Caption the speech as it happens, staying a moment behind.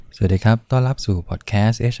สวัสดีครับต้อนรับสู่พอดแคส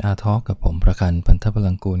ต์ HR Talk กับผมประกันพันธพ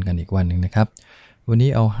ลังกูลกันอีกวันหนึ่งนะครับวันนี้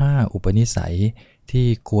เอา5อุปนิสัยที่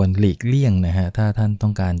ควรหลีกเลี่ยงนะฮะถ้าท่านต้อ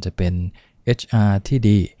งการจะเป็น HR ที่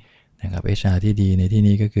ดีนะครับ HR ที่ดีในที่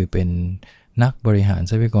นี้ก็คือเป็นนักบริหาร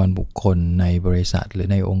ทรัพยากรบุคคลในบริษัทหรือ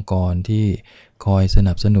ในองค์กรที่คอยส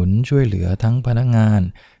นับสนุนช่วยเหลือทั้งพนักงาน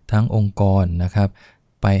ทั้งองค์กรนะครับ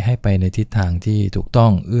ไปในทิศทางที่ถูกต้อ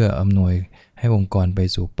งเอื้ออำนวยให้องค์กรไป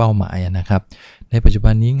สู่เป้าหมายนะครับในปัจจุ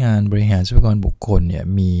บันนี้งานบริหารทรัพยากรบุคคลเนี่ย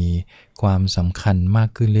มีความสำคัญมาก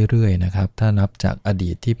ขึ้นเรื่อยๆนะครับถ้านับจากอ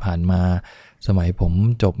ดีตที่ผ่านมาสมัยผม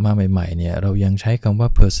จบมาใหม่ๆเนี่ยเรายังใช้คำว่า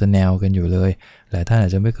personnel กันอยู่เลยหลายท่านอา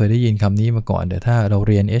จจะไม่เคยได้ยินคำนี้มาก่อนแต่ถ้าเรา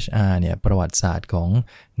เรียน HR เนี่ยประวัติศาสตร์ของ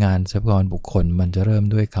งานทรัพยากรบุคคลมันจะเริ่ม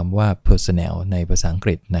ด้วยคำว่า personnel ในภาษาอังก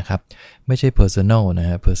ฤษนะครับไม่ใช่ personal นะ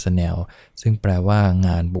ฮะ personnel ซึ่งแปลว่าง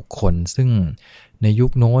านบุคคลซึ่งในยุ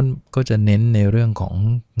คโน้นก็จะเน้นในเรื่องของ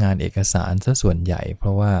งานเอกสารซะส่วนใหญ่เพร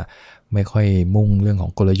าะว่าไม่ค่อยมุ่งเรื่องขอ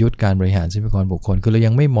งกลยุทธ์การบริหารทรัพยากรบุคคลคือเรา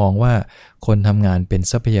ยังไม่มองว่าคนทำงานเป็น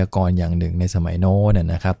ทรัพยากรอย่างหนึ่งในสมัยโน้น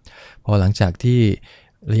นะครับพอหลังจากที่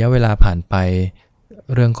ระยะเวลาผ่านไป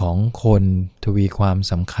เรื่องของคนทวีความ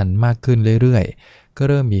สำคัญมากขึ้นเรื่อยๆก็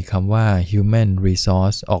เริ่มมีคำว่า human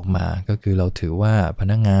resource ออกมาก็คือเราถือว่าพ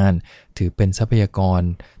นักงานถือเป็นทรัพยากร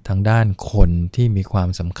ทางด้านคนที่มีความ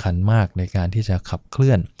สำคัญมากในการที่จะขับเค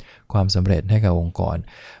ลื่อนความสำเร็จให้กับองค์กร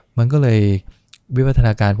มันก็เลยวิวัฒน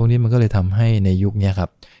าการพวกนี้มันก็เลยทำให้ในยุคนี้ครั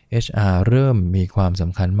บ HR เริ่มมีความส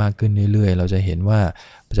ำคัญมากขึ้นเรื่อยๆเราจะเห็นว่า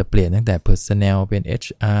จะเปลี่ยนตั้งแต่ personnel เป็น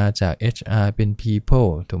HR จาก HR เป็น people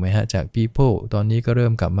ถูกไหมฮะจาก people ตอนนี้ก็เริ่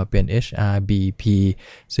มกลับมาเป็น HRBP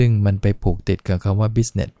ซึ่งมันไปผูกติดกับคำว่า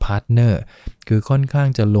business partner คือค่อนข้าง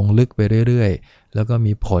จะลงลึกไปเรื่อยๆแล้วก็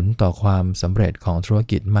มีผลต่อความสำเร็จของธุร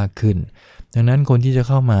กิจมากขึ้นดังนั้นคนที่จะ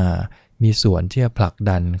เข้ามามีส่วนที่จะผลัก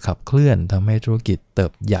ดันขับเคลื่อนทำให้ธุรกิจเติ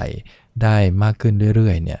บใหญ่ได้มากขึ้นเรื่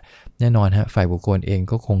อยๆเนี่ยแน่นอนฮะฝ่ายบุคคลเอง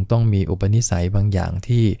ก็คงต้องมีอุปนิสัยบางอย่าง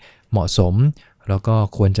ที่เหมาะสมแล้วก็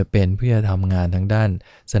ควรจะเป็นเพื่อทำงานทางด้าน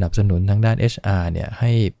สนับสนุนทางด้าน HR เนี่ยใ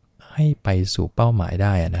ห้ไปสู่เป้าหมายไ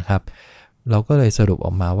ด้นะครับเราก็เลยสรุปอ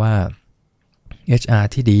อกมาว่า HR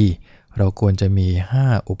ที่ดีเราควรจะมี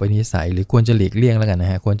5อุปนิสัยหรือควรจะหลีกเลี่ยงแล้วกันนะ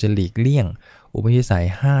ฮะควรจะหลีกเลี่ยงอุปนิสัย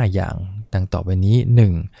5อย่างดังต่อไปนี้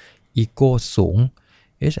 1. อีโก้สูง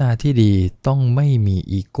HR ที่ดีต้องไม่มี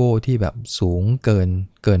อีโก้ที่แบบสูงเ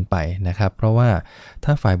กินไปนะครับเพราะว่าถ้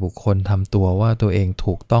าฝ่ายบุคคลทำตัวว่าตัวเอง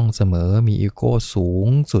ถูกต้องเสมอมีอีโก้สูง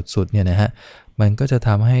สุดๆเนี่ยนะฮะมันก็จะท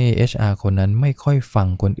ำให้ HR คนนั้นไม่ค่อยฟัง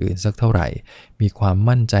คนอื่นสักเท่าไหร่มีความ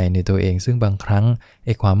มั่นใจในตัวเองซึ่งบางครั้ง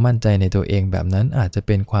ความมั่นใจในตัวเองแบบนั้นอาจจะเ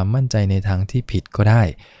ป็นความมั่นใจในทางที่ผิดก็ได้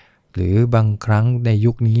หรือบางครั้งใน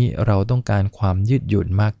ยุคนี้เราต้องการความยืดหยุ่น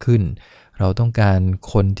มากขึ้นเราต้องการ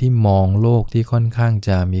คนที่มองโลกที่ค่อนข้างจ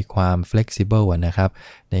ะมีความ flexible นะครับ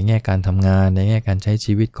ในแง่การทำงานในแง่การใช้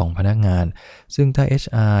ชีวิตของพนักงานซึ่งถ้า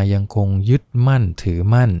HR ยังคงยึดมั่นถือ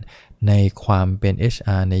มั่นในความเป็น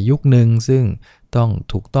HR ในยุคหนึ่งซึ่งต้อง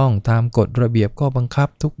ถูกต้องตามกฎระเบียบข้อบังคับ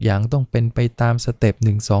ทุกอย่างต้องเป็นไปตามสเต็ป1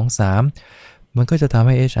 2 3มันก็จะทำใ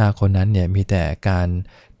ห้ HR คนนั้นเนี่ยมีแต่การ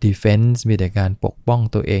defense มีแต่การปกป้อง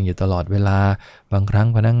ตัวเองอยู่ตลอดเวลาบางครั้ง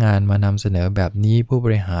พนักงานมานำเสนอแบบนี้ผู้บ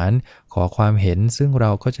ริหารขอความเห็นซึ่งเร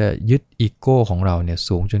าก็จะยึดอีโก้ของเราเนี่ย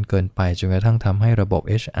สูงจนเกินไปจนกระทั่งทำให้ระบบ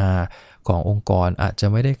HR ขององค์กรอาจจะ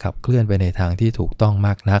ไม่ได้ขับเคลื่อนไปในทางที่ถูกต้องม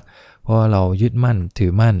ากนักเพราะเรายึดมั่นถื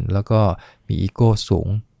อมั่นแล้วก็มีอีโก้สูง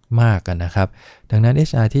มากกันนะครับดังนั้น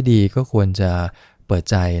HR ที่ดีก็ควรจะเปิด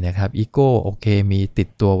ใจนะครับอีโก้โอเคมีติด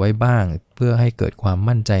ตัวไว้บ้างเพื่อให้เกิดความ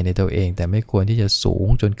มั่นใจในตัวเองแต่ไม่ควรที่จะสูง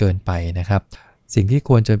จนเกินไปนะครับสิ่งที่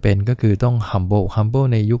ควรจะเป็นก็คือต้อง humble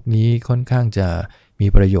ในยุคนี้ค่อนข้างจะมี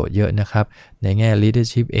ประโยชน์เยอะนะครับในแง่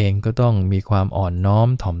leadership เองก็ต้องมีความอ่อนน้อม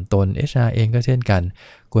ถ่อมตน HR เองก็เช่นกัน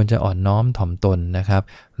ควรจะอ่อนน้อมถ่อมตนนะครับ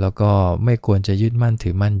แล้วก็ไม่ควรจะยึดมั่นถื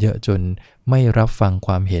อมั่นเยอะจนไม่รับฟังค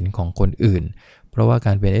วามเห็นของคนอื่นเพราะว่าก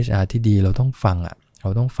ารเป็น HR ที่ดีเราต้องฟังเร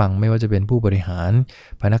าต้องฟังไม่ว่าจะเป็นผู้บริหาร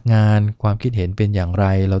พนักงานความคิดเห็นเป็นอย่างไร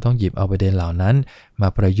เราต้องหยิบเอาประเด็นเหล่านั้นมา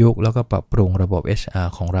ประยุกต์แล้วก็ปรับปรุงระบบ HR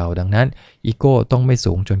ของเราดังนั้นอีโก้ต้องไม่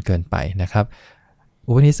สูงจนเกินไปนะครับ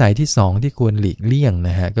อุปนิสัยที่2ที่ควรหลีกเลี่ยงน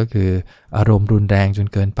ะฮะก็คืออารมณ์รุนแรงจน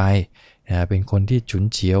เกินไปเป็นคนที่ฉุน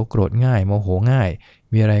เฉียวโกรธง่ายโมโหง่าย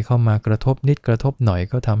มีอะไรเข้ามากระทบนิดกระทบหน่อย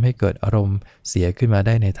ก็ทำให้เกิดอารมณ์เสียขึ้นมาไ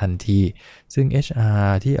ด้ในทันทีซึ่ง HR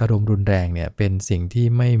ที่อารมณ์รุนแรงเนี่ยเป็นสิ่งที่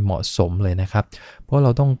ไม่เหมาะสมเลยนะครับเพราะเร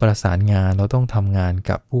าต้องประสานงานเราต้องทำงาน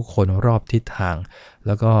กับผู้คนรอบทิศทางแ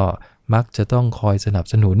ล้วก็มักจะต้องคอยสนับ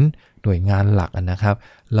สนุนหน่วยงานหลักนะครับ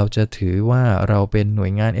เราจะถือว่าเราเป็นหน่ว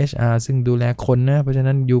ยงาน HR ซึ่งดูแลคนนะเพราะฉะ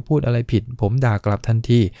นั้นยูพูดอะไรผิดผมด่ากลับทัน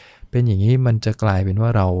ทีเป็นอย่างนี้มันจะกลายเป็นว่า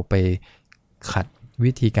เราไปขัด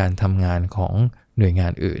วิธีการทำงานของ หน่วยงา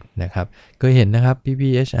นอื่นนะครับเคยเห็นนะครับ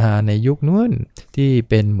พี่ HR ในยุคนู้นที่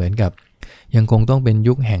เป็นเหมือนกับยังคงต้องเป็น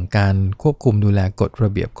ยุคแห่งการควบคุมดูแลกฎร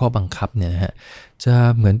ะเบียบข้อบังคับเนี่ยนะฮะจะ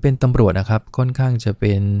เหมือนเป็นตำรวจนะครับค่อนข้างจะเ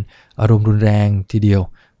ป็นอารมณ์รุนแรงทีเดียว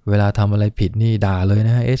เวลาทำอะไรผิดนี่ด่าเลยน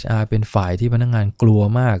ะฮะ HR เป็นฝ่ายที่พนักงานกลัว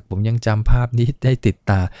มากผมยังจำภาพนี้ได้ติด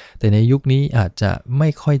ตาแต่ในยุคนี้อาจจะไม่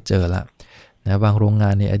ค่อยเจอละนะบางโรงงา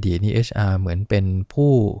นในอดีตนี่ HR เหมือนเป็น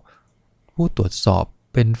ผู้ตรวจสอบ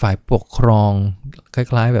เป็นฝ่ายปกครองค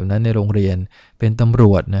ล้ายๆแบบนั้นในโรงเรียนเป็นตำร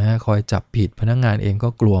วจนะฮะคอยจับผิดพนักงานเองก็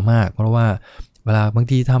กลัวมากเพราะว่าเวลาบาง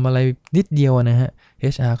ทีทำอะไรนิดเดียวนะฮะ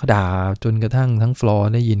HR เขาด่าจนกระทั่งทั้งฟลอ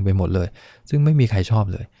ร์ได้ยินไปหมดเลยซึ่งไม่มีใครชอบ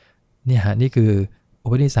เลยเนี่ยฮะนี่คืออุ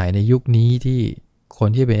ปนิสัยในยุคนี้ที่คน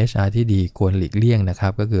ที่เป็น HR ที่ดีควรหลีกเลี่ยงนะครั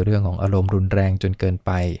บก็คือเรื่องของอารมณ์รุนแรงจนเกินไ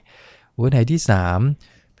ปอุปนิสัยที่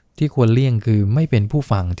3ที่ควรเลี่ยงคือไม่เป็นผู้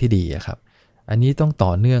ฟังที่ดีครับอันนี้ต้องต่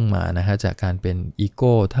อเนื่องมานะฮะจากการเป็นอีโ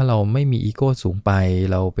ก้ถ้าเราไม่มีอีโก้สูงไป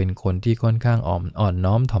เราเป็นคนที่ค่อนข้างอ่อน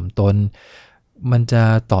น้อมถ่อมตนมันจะ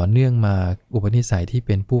ต่อเนื่องมาอุปนิสัยที่เ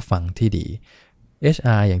ป็นผู้ฟังที่ดี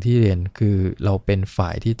HR อย่างที่เรียนคือเราเป็นฝ่า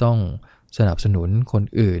ยที่ต้องสนับสนุนคน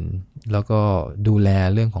อื่นแล้วก็ดูแล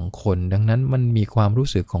เรื่องของคนดังนั้นมันมีความรู้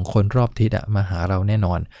สึกของคนรอบทิศมาหาเราแน่น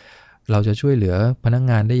อนเราจะช่วยเหลือพนัก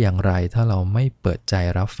งานได้อย่างไรถ้าเราไม่เปิดใจ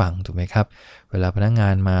รับฟังถูกไหมครับเวลาพนักงา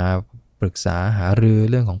นมาปรึกษาหารือ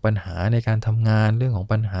เรื่องของปัญหาในการทำงานเรื่องของ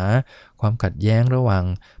ปัญหาความขัดแย้งระหว่าง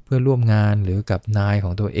เพื่อนร่วมงานหรือกับนายข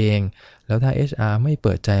องตัวเองแล้วถ้า HR ไม่เ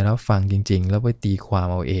ปิดใจรับฟังจริงๆแล้วไปตีความ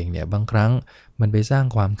เอาเองเนี่ยบางครั้งมันไปสร้าง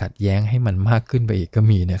ความขัดแย้งให้มันมากขึ้นไปอีกก็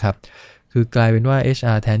มีนะครับคือกลายเป็นว่า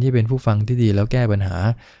HR แทนที่เป็นผู้ฟังที่ดีแล้วแก้ปัญหา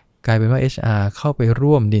กลายเป็นว่า HR เข้าไป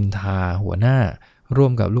ร่วมดินทาหัวหน้าร่ว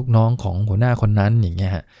มกับลูกน้องของหัวหน้าคนนั้นอย่างเงี้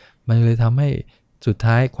ยฮะมันเลยทำให้สุด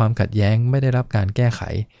ท้ายความขัดแย้งไม่ได้รับการแก้ไข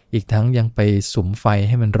อีกทั้งยังไปสุมไฟใ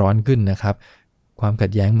ห้มันร้อนขึ้นนะครับความขั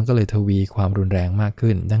ดแย้งมันก็เลยทวีความรุนแรงมาก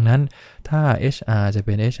ขึ้นดังนั้นถ้า HR จะเ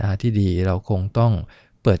ป็น HR ที่ดีเราคงต้อง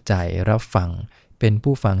เปิดใจรับฟังเป็น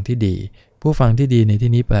ผู้ฟังที่ดีผู้ฟังที่ดีใน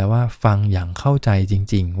ที่นี้แปลว่าฟังอย่างเข้าใจจ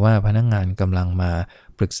ริงๆว่าพนักงานกำลังมา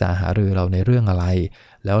ปรึกษาหารือเราในเรื่องอะไร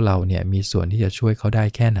แล้วเราเนี่ยมีส่วนที่จะช่วยเขาได้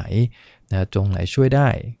แค่ไหนนะตรงไหนช่วยได้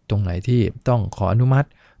ตรงไหนที่ต้องขออนุมัติ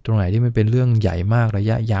ตรงไหนที่มันเป็นเรื่องใหญ่มากระ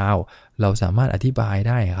ยะยาวเราสามารถอธิบายไ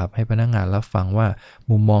ด้ครับให้พนักงานรับฟังว่า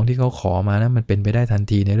มุมมองที่เขาขอมานะมันเป็นไปได้ทัน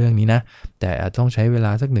ทีในเรื่องนี้นะแต่อาจต้องใช้เวล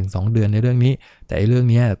าสัก 1-2 เดือนในเรื่องนี้แต่เรื่อง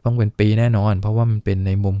นี้ต้องเป็นปีแน่นอนเพราะว่ามันเป็นใ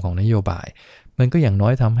นมุมของนโยบายมันก็อย่างน้อ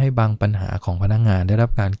ยทำให้บางปัญหาของพนักงานได้รับ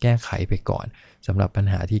การแก้ไขไปก่อนสำหรับปัญ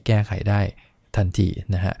หาที่แก้ไขได้ทันที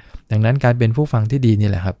นะฮะดังนั้นการเป็นผู้ฟังที่ดีนี่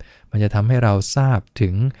แหละครับมันจะทำให้เราทราบถึ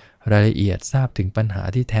งรายละเอียดทราบถึงปัญหา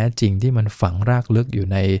ที่แท้จริงที่มันฝังรากลึกอยู่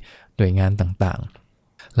ในหน่วยงานต่าง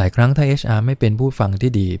ๆหลายครั้งถ้า HR ไม่เป็นผู้ฟัง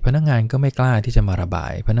ที่ดีพนักงานก็ไม่กล้าที่จะมาระบา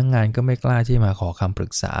ยพนักงานก็ไม่กล้าที่มาขอคำปรึ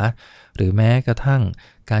กษาหรือแม้กระทั่ง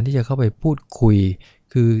การที่จะเข้าไปพูดคุย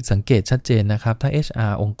คือสังเกตชัดเจนนะครับถ้า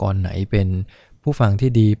HR องค์กรไหนเป็นผู้ฟัง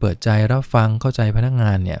ที่ดีเปิดใจรับฟังเข้าใจพนักง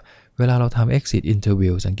านเนี่ยเวลาเราทำ exit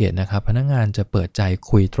interview สังเกตนะครับพนักงานจะเปิดใจ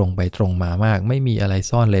คุยตรงไปตรงมามากไม่มีอะไร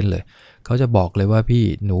ซ่อนเร้นเลยเขาจะบอกเลยว่าพี่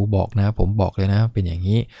หนูบอกนะผมบอกเลยนะเป็นอย่าง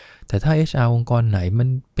นี้แต่ถ้า HR องค์กรไหนมัน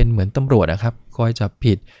เป็นเหมือนตำรวจนะครับคอยจับ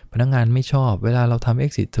ผิดพนักงานไม่ชอบเวลาเราทำ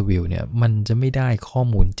exit interview เนี่ยมันจะไม่ได้ข้อ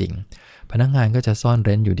มูลจริงพนักงานก็จะซ่อนเ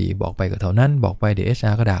ร้นอยู่ดีบอกไปกับเท่านั้นบอกไปเดี๋ยว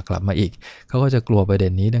HR ก็ด่ากลับมาอีกเขาก็จะกลัวประเด็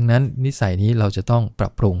นนี้ดังนั้นนิสัยนี้เราจะต้องปรั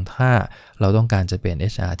บปรุงถ้าเราต้องการจะเป็น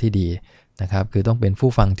HR ที่ดีนะครับคือต้องเป็นผู้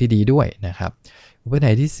ฟังที่ดีด้วยนะครับอุปนิ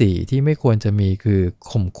สัยที่4ที่ไม่ควรจะมีคือ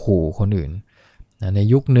ข่มขู่คนอื่นใน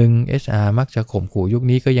ยุคหนึ่ง HR มักจะข่มขู่ยุค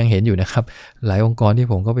นี้ก็ยังเห็นอยู่นะครับหลายองค์กรที่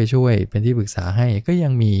ผมก็ไปช่วยเป็นที่ปรึกษาให้ก็ยั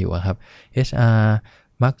งมีอยู่ครับ HR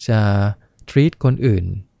มักจะ treat คนอื่น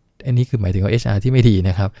อันนี้คือหมายถึงว่า HR ที่ไม่ดี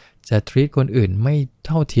นะครับจะ treat คนอื่นไม่เ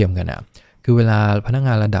ท่าเทียมกันคือเวลาพนักง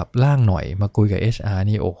านระดับล่างหน่อยมาคุยกับ HR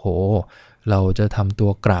นี่โอ้โหเราจะทำตั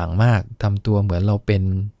วกลางมากทำตัวเหมือนเราเป็น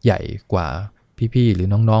ใหญ่กว่าพี่ๆหรือ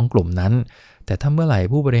น้องๆกลุ่มนั้นแต่ถ้าเมื่อไหร่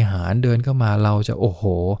ผู้บริหารเดินเข้ามาเราจะโอ้โห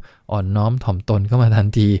อ่อนน้อมถ่อมตนเข้ามาทัน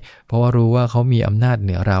ทีเพราะว่ารู้ว่าเขามีอำนาจเห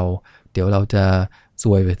นือเราเดี๋ยวเราจะซ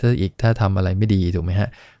วยไปซะอีกถ้าทำอะไรไม่ดีถูกไหมฮะ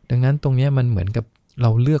ดังนั้นตรงนี้มันเหมือนกับเร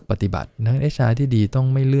าเลือกปฏิบัตินะHR ที่ดีต้อง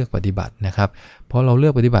ไม่เลือกปฏิบัตินะครับเพราะเราเลื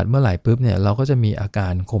อกปฏิบัติเมื่อไหร่ปุ๊บเนี่ยเราก็จะมีอากา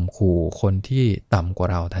รข่มขู่คนที่ต่ำกว่า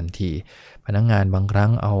เราทันทีพนักงานบางครั้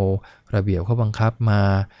งเอาระเบียบข้อบังคับมา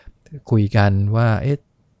คุยกันว่า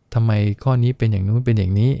ทำไมข้อนี้เป็นอย่างนู้นเป็นอย่า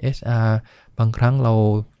งนี้ HR บางครั้งเรา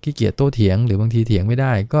ขี้เกียจโต้เถียงหรือบางทีเถียงไม่ไ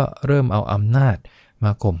ด้ก็เริ่มเอาอำนาจม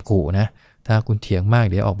าข่มขู่นะถ้าคุณเถียงมาก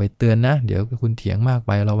เดี๋ยวออกไปเตือนนะเดี๋ยวคุณเถียงมากไ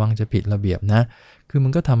ประวังจะผิดระเบียบนะคือมั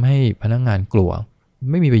นก็ทำให้พนักงานกลัว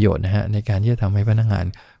ไม่มีประโยชน์นะฮะในการที่จะทำให้พนักงาน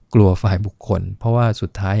กลัวฝ่ายบุคคลเพราะว่าสุ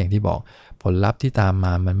ดท้ายอย่างที่บอกผลลัพธ์ที่ตามม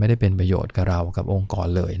ามันไม่ได้เป็นประโยชน์กับเรากับองค์กร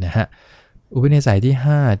เลยนะฮะอุปนิสัยที่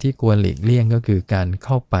5ที่ควรหลีกเลี่ยงก็คือการเ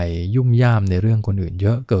ข้าไปยุ่มย่ามในเรื่องคนอื่นเย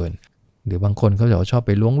อะเกินหรือบางคนเขาจะชอบไ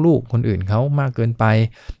ปล้วงลูกคนอื่นเขามากเกินไป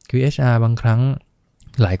คือ HR บางครั้ง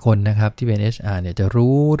หลายคนนะครับที่เป็น HR เนี่ยจะ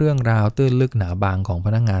รู้เรื่องราวตื้นลึกหนาบางของพ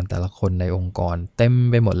นักงานแต่ละคนในองค์กรเต็ม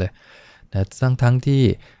ไปหมดเลยแต่ทั้งที่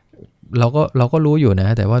เราก็รู้อยู่น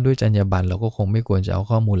ะแต่ว่าด้วยจรรยาบรรณเราก็คงไม่ควรจะเอา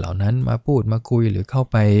ข้อมูลเหล่านั้นมาพูดมาคุยหรือเข้า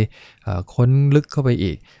ไปค้นลึกเข้าไป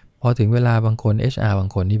อีกพอถึงเวลาบางคน HR บาง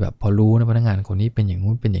คนที่แบบพอรู้นะพนักงานคนนี้เป็นอย่าง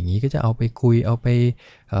งู้นเป็นอย่างนี้ก็จะเอาไปคุยเอาไป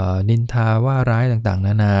นินทาว่าร้ายต่างๆน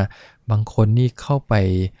านาบางคนนี่เข้าไป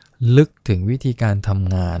ลึกถึงวิธีการท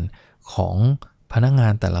ำงานของพนักงา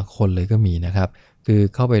นแต่ละคนเลยก็มีนะครับคือ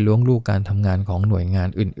เข้าไปล้วงลูกการทำงานของหน่วยงาน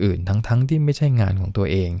อื่นๆทั้งที่ไม่ใช่งานของตัว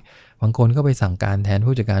เองบางคนก็ไปสั่งการแทน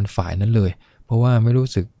ผู้จัดการฝ่ายนั้นเลยเพราะว่าไม่รู้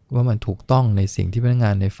สึกว่ามันถูกต้องในสิ่งที่พนักง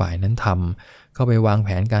านในฝ่ายนั้นทำเข้าไปวางแผ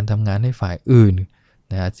นการทำงานให้ฝ่ายอื่น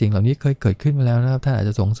นะสิ่งเหล่านี้เคยเกิดขึ้นมาแล้วนะครับท่านอาจ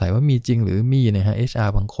จะสงสัยว่ามีจริงหรือมีนะฮะ HR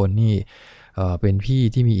บางคนนี่เป็นพี่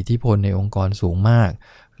ที่มีอิทธิพลในองค์กรสูงมาก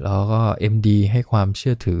แล้วก็ MD ให้ความเ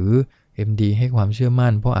ชื่อถือ MD ให้ความเชื่อ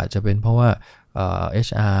มั่นเพราะอาจจะเป็นเพราะว่า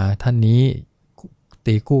HR ท่านนี้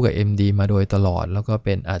ตีคู่กับ MD มาโดยตลอดแล้วก็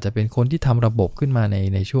อาจจะเป็นคนที่ทำระบบขึ้นมา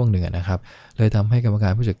ในช่วงหนึ่งนะครับเลยทำให้กรรมกา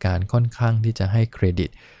รผู้จัดการค่อนข้างที่จะให้เครดิต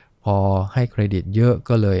พอให้เครดิตเยอะ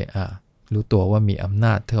ก็เลยรู้ตัวว่ามีอำน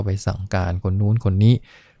าจเข้าไปสั่งการคนนู้นคนนี้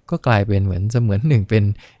ก็กลายเป็นเหมือนหนึ่งเป็น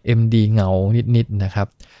MD เงานิดๆนะครับ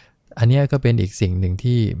อันนี้ก็เป็นอีกสิ่งหนึ่ง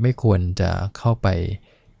ที่ไม่ควรจะเข้าไป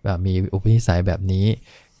มีอุปนิสัยแบบนี้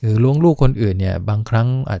คือล้วงลูกคนอื่นเนี่ยบางครั้ง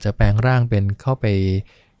อาจจะแปลงร่างเป็นเข้าไป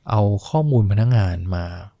เอาข้อมูลพนักงานมา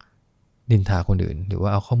นินทาคนอื่นหรือว่า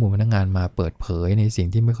เอาข้อมูลพนักงานมาเปิดเผยในสิ่ง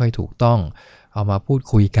ที่ไม่ค่อยถูกต้องเอามาพูด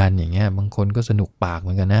คุยกันอย่างเงี้ยบางคนก็สนุกปากเห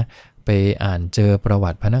มือนกันนะไปอ่านเจอประวั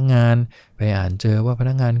ติพนักงานไปอ่านเจอว่าพ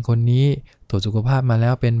นักงานคนนี้ตรวจสุขภาพมาแล้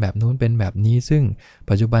วเป็นแบบนู้นเป็นแบบนี้ซึ่ง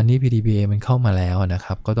ปัจจุบันนี้ PDPA มันเข้ามาแล้วนะค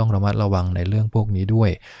รับก็ต้องระมัดระวังในเรื่องพวกนี้ด้วย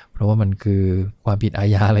เพราะว่ามันคือความผิดอา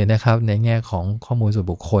ญาเลยนะครับในแง่ของข้อมูลส่วน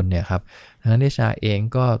บุคคลเนี่ยครับดังนั้น HR เอง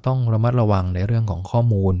ก็ต้องระมัดระวังในเรื่องของข้อ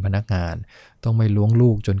มูลพนักงานต้องไม่ล้วงลู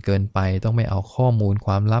กจนเกินไปต้องไม่เอาข้อมูลค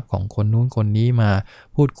วามลับของคนนู้นคนนี้มา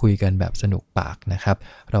พูดคุยกันแบบสนุกปากนะครับ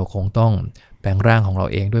เราคงต้องแปลงร่างของเรา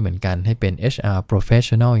เองด้วยเหมือนกันให้เป็น HR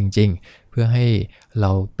professional จริงๆเพื่อให้เร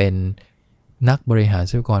าเป็นนักบริหาร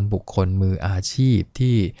ทรัพยากรบุคคลมืออาชีพ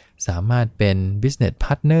ที่สามารถเป็น business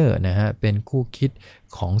partner นะฮะเป็นคู่คิด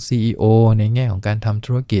ของ CEO ในแง่ของการทำ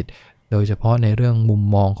ธุรกิจโดยเฉพาะในเรื่องมุม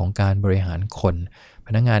มองของการบริหารคนพ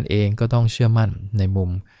นักงานเองก็ต้องเชื่อมั่น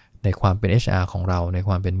ในความเป็น HR ของเราในค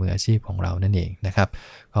วามเป็นมืออาชีพของเรานั่นเองนะครับ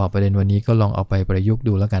ก็ประเด็นวันนี้ก็ลองเอาไปประยุกต์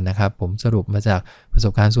ดูแล้วกันนะครับผมสรุปมาจากประส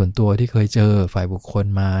บการณ์ส่วนตัวที่เคยเจอฝ่ายบุคคล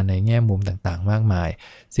มาในแง่มุมต่างๆมากมาย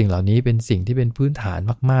สิ่งเหล่านี้เป็นสิ่งที่เป็นพื้นฐาน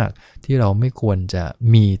มากๆที่เราไม่ควรจะ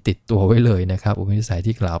มีติดตัวไว้เลยนะครับอุปนิสัย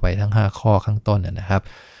ที่กล่าวไปทั้ง5ข้อข้างต้นนะครับ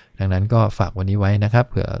ดังนั้นก็ฝากวันนี้ไว้นะครับ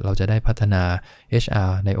เผื่อเราจะได้พัฒนา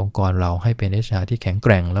HR ในองค์กรเราให้เป็น HR ที่แข็งแก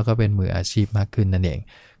ร่งแล้วก็เป็นมืออาชีพมากขึ้นนั่นเอง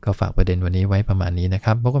ก็ฝากประเด็นวันนี้ไว้ประมาณนี้นะค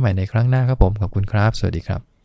รับพบกันใหม่ในครั้งหน้าครับผมขอบคุณครับสวัสดีครับ